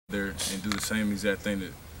there and do the same exact thing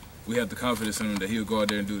that we have the confidence in him that he'll go out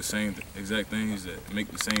there and do the same exact things, that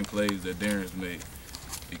make the same plays that Darren's made,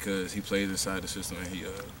 because he plays inside the system and he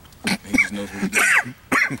just knows what he's doing.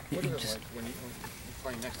 What is it like when you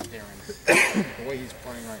play next to Darren, the way he's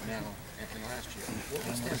playing right now and last year?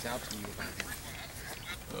 What stands out to you about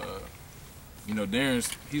him? You know,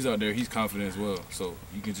 he's out there, he's confident as well. So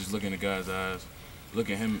you can just look in the guy's eyes,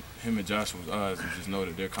 look at him and Joshua's eyes, and just know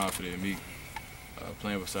that they're confident in me.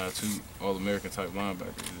 Playing beside two All-American type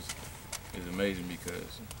linebackers is amazing,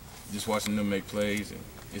 because just watching them make plays, and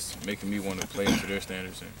it's making me want to play up to their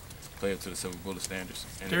standards and play up to the Silver Bullet standards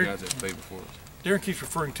and the guys that played before us. Darren keeps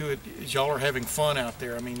referring to it as y'all are having fun out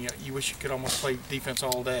there. I mean, you wish you could almost play defense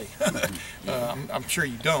all day. I'm sure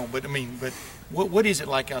you don't, but I mean, what is it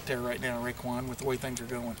like out there right now, Raekwon, with the way things are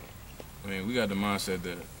going? I mean, we got the mindset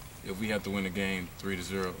that if we have to win the game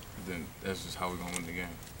 3-0, then that's just how we're gonna win the game.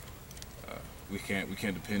 We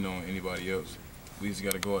can't depend on anybody else. We just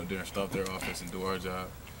got to go out there and stop their offense and do our job,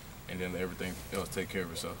 and then let everything else take care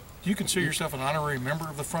of itself. Do you consider yourself an honorary member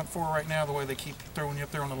of the front four right now, the way they keep throwing you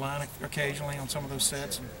up there on the line occasionally on some of those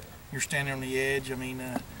sets, and you're standing on the edge? I mean,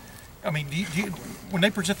 when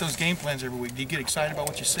they present those game plans every week, do you get excited about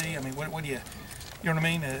what you see? I mean, what do you know what I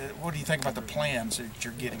mean? What do you think about the plans that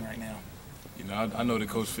you're getting right now? You know, I know that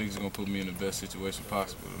Coach Figs is going to put me in the best situation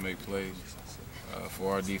possible to make plays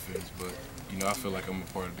for our defense, but you know, I feel like I'm a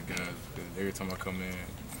part of the guys. Every time I come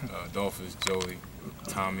in, Dolphins, Joey,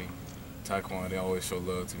 Tommy, Taekwon, they always show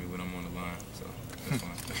love to me when I'm on the line. So that's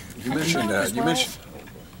fun. You mentioned that.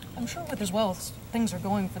 I'm sure with as well as things are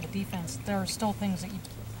going for the defense, there are still things that you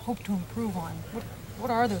hope to improve on.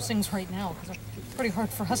 What are those things right now? Because they're pretty hard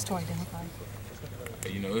for us to identify.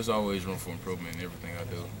 You know, there's always room for improvement in everything I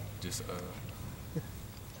do. Just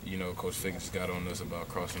you know, Coach Figgins got on us about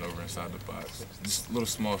crossing over inside the box. Just little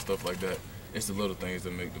small stuff like that. It's the little things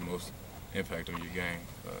that make the most impact on your game.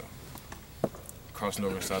 Crossing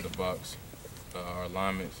over inside the box, our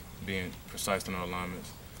alignments, being precise in our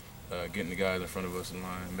alignments, getting the guys in front of us in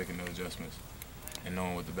line, making the adjustments, and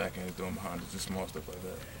knowing what the back end is doing behind us, just small stuff like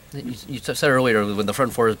that. You said earlier when the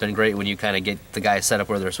front four has been great when you kind of get the guys set up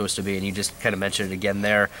where they're supposed to be, and you just kind of mentioned it again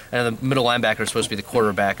there. And the middle linebacker is supposed to be the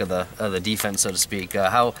quarterback of the defense, so to speak.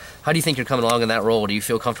 How do you think you're coming along in that role? Do you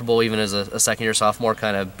feel comfortable even as a second-year sophomore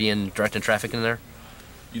kind of being directing traffic in there?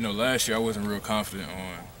 You know, last year I wasn't real confident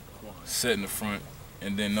on setting the front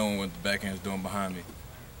and then knowing what the back end is doing behind me.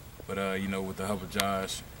 But, you know, with the help of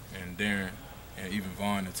Josh and Darren and even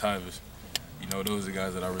Vaughn and Tyvis, you know, those are the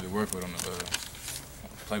guys that I really work with on the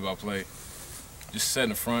play-by-play. Just setting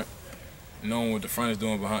the front, knowing what the front is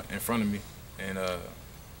doing in front of me, and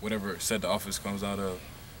whatever set the offense comes out of,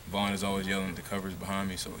 Vaughn is always yelling at the coverage behind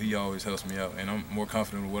me, so he always helps me out, and I'm more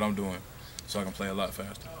confident with what I'm doing, so I can play a lot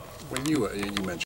faster. When you mentioned